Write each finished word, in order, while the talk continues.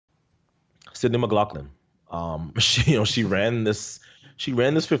Sydney McLaughlin. She ran this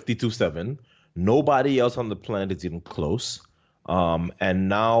 52.7. Nobody else on the planet is even close. And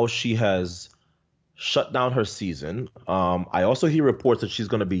now she has shut down her season. I also hear reports that she's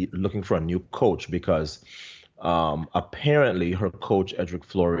going to be looking for a new coach because apparently her coach Edrick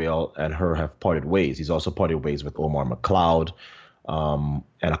Floreal and her have parted ways. He's also parted ways with Omar McLeod, and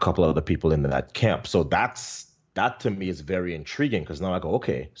a couple of other people in that camp. So that to me is very intriguing because now I go,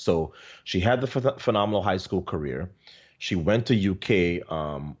 okay, so she had the phenomenal high school career. She went to UK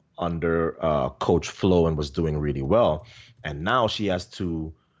under Coach Flo and was doing really well, and now she has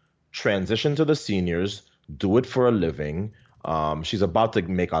to transition to the seniors, do it for a living. She's about to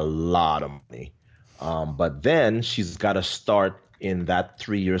make a lot of money. But then she's got to start in that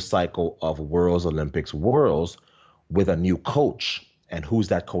 3 year cycle of Worlds, Olympics, Worlds with a new coach. And who's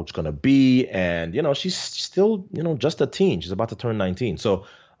that coach going to be? And, she's still, just a teen. She's about to turn 19. So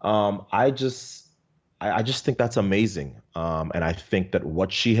I just think that's amazing. And I think that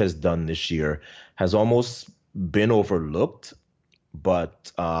what she has done this year has almost been overlooked,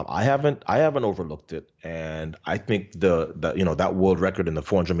 but I haven't overlooked it, and I think that world record in the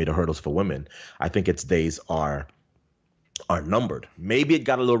 400-meter hurdles for women, I think its days are numbered. Maybe it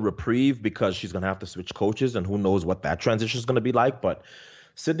got a little reprieve because she's gonna have to switch coaches, and who knows what that transition is gonna be like. But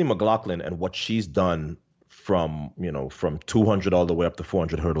Sydney McLaughlin and what she's done from 200 all the way up to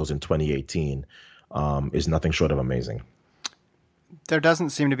 400 hurdles in 2018 is nothing short of amazing. There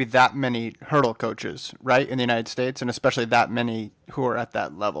doesn't seem to be that many hurdle coaches, right, in the United States, and especially that many who are at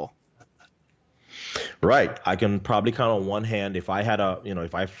that level. Right. I can probably count on one hand if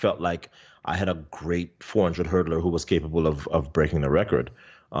if I felt like I had a great 400 hurdler who was capable of breaking the record,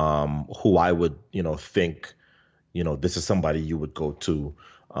 who I would, think, this is somebody you would go to.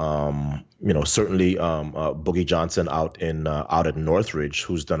 Certainly Boogie Johnson out at Northridge,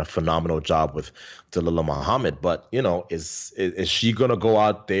 who's done a phenomenal job with Dalilah Muhammad. But is she gonna go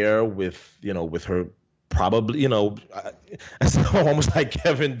out there with her probably it's almost like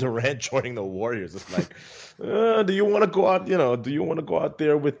Kevin Durant joining the Warriors? It's like, do you want to go out? Do you want to go out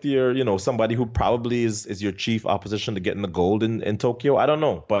there with your somebody who probably is your chief opposition to getting the gold in Tokyo? I don't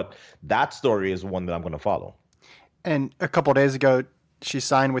know, but that story is one that I'm gonna follow. And a couple of days ago, she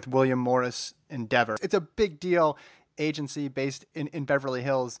signed with William Morris Endeavor. It's a big deal agency based in Beverly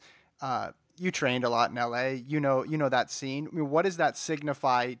Hills. You trained a lot in LA. You know that scene. I mean, what does that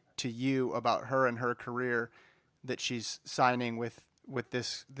signify to you about her and her career that she's signing with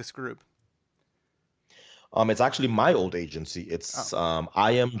this group? It's actually my old agency. It's Oh.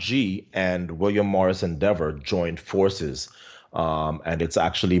 IMG and William Morris Endeavor joined forces. And it's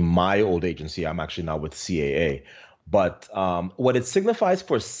actually my old agency. I'm actually now with CAA. But what it signifies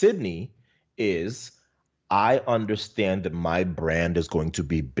for Sydney is I understand that my brand is going to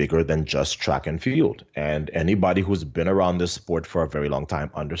be bigger than just track and field. And anybody who's been around this sport for a very long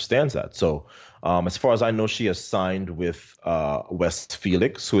time understands that. So as far as I know, she has signed with West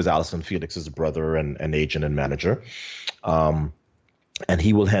Felix, who is Allison Felix's brother and agent and manager. And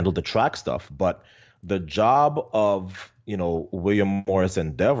he will handle the track stuff. But the job of, William Morris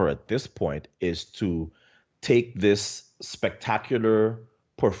Endeavor at this point is to take this spectacular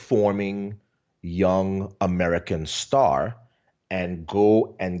performing young American star and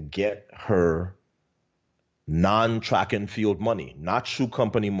go and get her non-track and field money, not shoe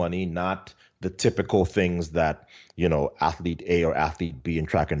company money, not the typical things that, athlete A or athlete B in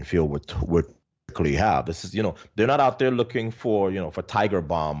track and field would typically have. This is, they're not out there looking for, for Tiger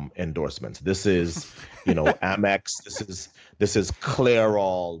Balm endorsements. This is, Amex. This is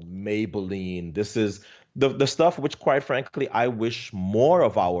Clairol, Maybelline. This is the stuff which, quite frankly, I wish more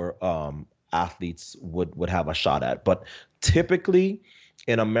of our athletes would have a shot at. But typically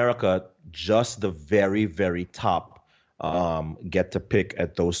in America, just the very, very top get to pick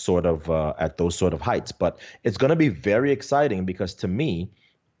at those sort of heights. But it's going to be very exciting because, to me,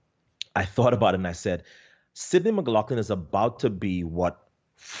 I thought about it and I said, Sydney McLaughlin is about to be what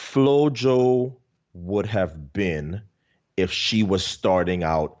FloJo would have been if she was starting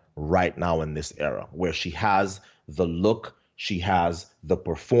out right now in this era, where she has the look, she has the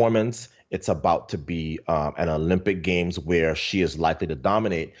performance. It's about to be an Olympic Games where she is likely to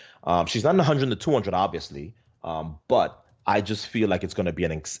dominate. She's not in the 100 and the 200, obviously, but I just feel like it's going to be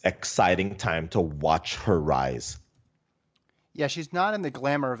an exciting time to watch her rise. Yeah, she's not in the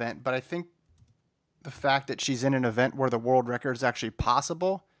glamour event, but I think the fact that she's in an event where the world record is actually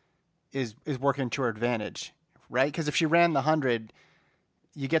possible is working to her advantage, right? Because if she ran the 100,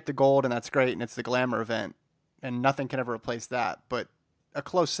 you get the gold and that's great, and it's the glamour event, and nothing can ever replace that. But a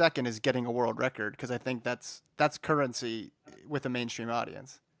close second is getting a world record, because I think that's currency with a mainstream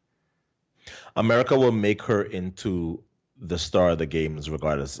audience. America will make her into the star of the games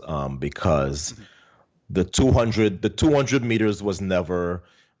regardless, because Mhm. the 200 meters was never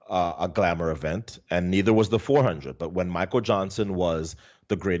a glamour event, and neither was the 400. But when Michael Johnson was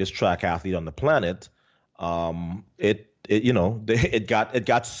the greatest track athlete on the planet, it it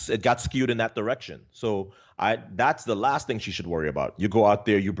got skewed in that direction. So I that's the last thing she should worry about. You go out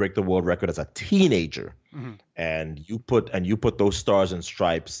there, you break the world record as a teenager, Mhm. and you put those stars and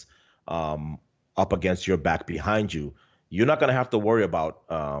stripes um, up against your back behind you. You're not gonna have to worry about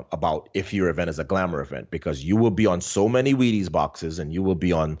if your event is a glamour event, because you will be on so many Wheaties boxes, and you will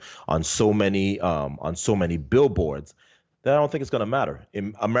be on so many billboards that I don't think it's gonna matter.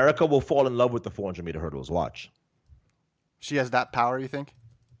 America will fall in love with the 400-meter hurdles. Watch. She has that power, you think?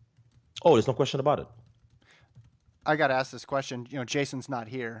 Oh, there's no question about it. I got to ask this question. Jason's not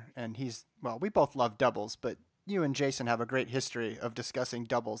here, and well, we both love doubles, but you and Jason have a great history of discussing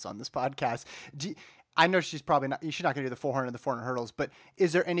doubles on this podcast. I know she's not going to do the 400 and the 400 hurdles, but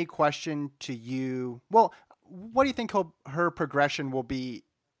is there any question to you? Well, what do you think her progression will be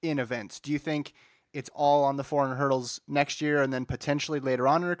in events? Do you think it's all on the 400 hurdles next year, and then potentially later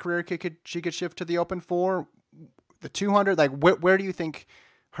on in her career, she could shift to the open four, the 200? Like, where do you think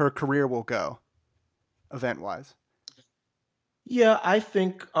her career will go event wise? Yeah, I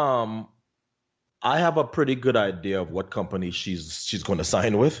think I have a pretty good idea of what company she's going to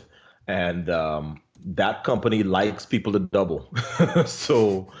sign with, and that company likes people to double.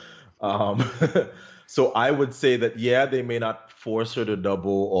 So, um, so I would say that, yeah, they may not force her to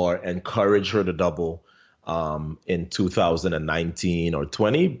double or encourage her to double in 2019 or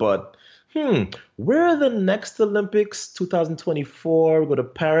 20, but where are the next Olympics? 2024, we go to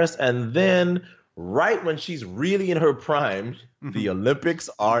Paris, and then right when she's really in her prime, Mm-hmm. the Olympics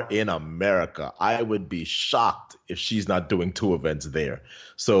are in America. I would be shocked if she's not doing two events there.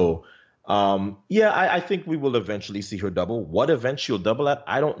 So, yeah, I think we will eventually see her double. What event she'll double at,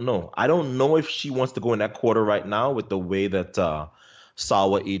 I don't know. I don't know if she wants to go in that quarter right now with the way that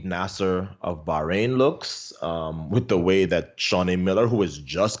Sawa Eid Nasser of Bahrain looks, with the way that Shawnee Miller, who is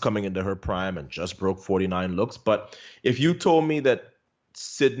just coming into her prime and just broke 49, looks. But if you told me that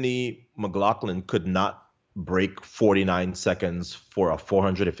Sydney McLaughlin could not break 49 seconds for a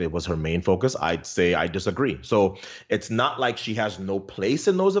 400 if it was her main focus, I'd say I disagree. So it's not like she has no place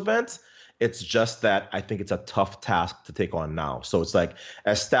in those events. It's just that I think it's a tough task to take on now. So it's like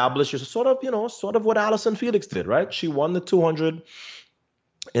establish yourself, sort of what Allyson Felix did, right? She won the 200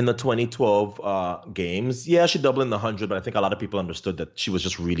 in the 2012 games. Yeah, she doubled in the 100, but I think a lot of people understood that she was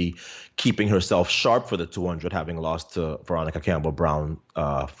just really keeping herself sharp for the 200, having lost to Veronica Campbell Brown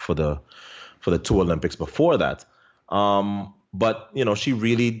for the two Olympics before that. But she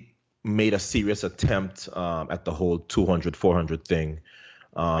really made a serious attempt at the whole 200, 400 thing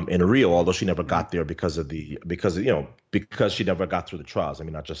in Rio, although she never Mm-hmm. got there because she never got through the trials. I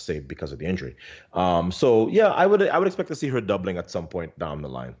mean, not just say because of the injury. So yeah, I would expect to see her doubling at some point down the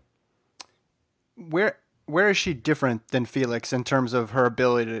line. Where is she different than Felix in terms of her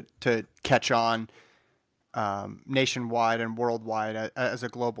ability to catch on nationwide and worldwide as a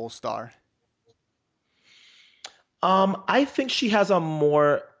global star? I think she's a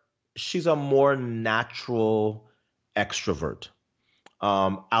more natural extrovert.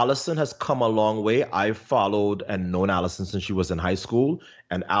 Allison has come a long way. I've followed and known Allison since she was in high school,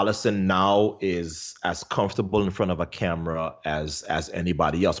 and Allison now is as comfortable in front of a camera as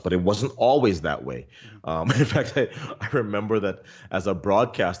anybody else. But it wasn't always that way. Mm-hmm. In fact, I remember that as a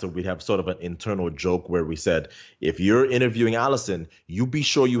broadcaster, we'd have sort of an internal joke where we said, if you're interviewing Allison, you be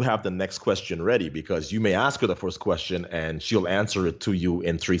sure you have the next question ready, because you may ask her the first question and she'll answer it to you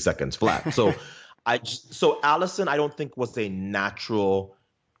in 3 seconds flat. So Allison, I don't think was a natural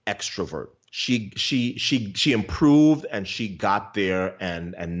extrovert. She improved and she got there,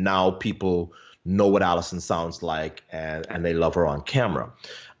 and now people know what Allison sounds like, and they love her on camera.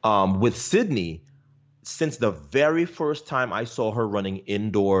 With Sydney, since the very first time I saw her running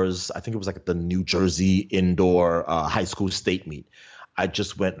indoors, I think it was like at the New Jersey indoor high school state meet, I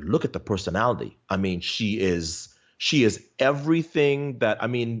just went, look at the personality. I mean, she is everything that, I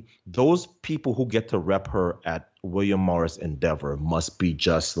mean, those people who get to rep her at William Morris Endeavor must be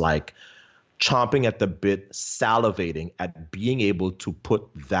just like chomping at the bit, salivating at being able to put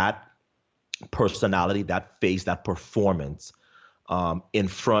that personality, that face, that performance in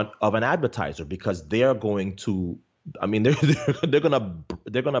front of an advertiser, because they're going to, I mean, they're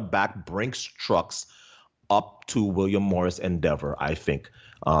gonna back Brinks trucks up to William Morris Endeavor, I think,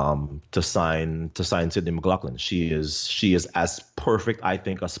 to sign Sydney McLaughlin. She is as perfect, I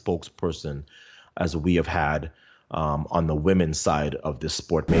think, a spokesperson as we have had on the women's side of this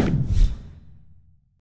sport, maybe.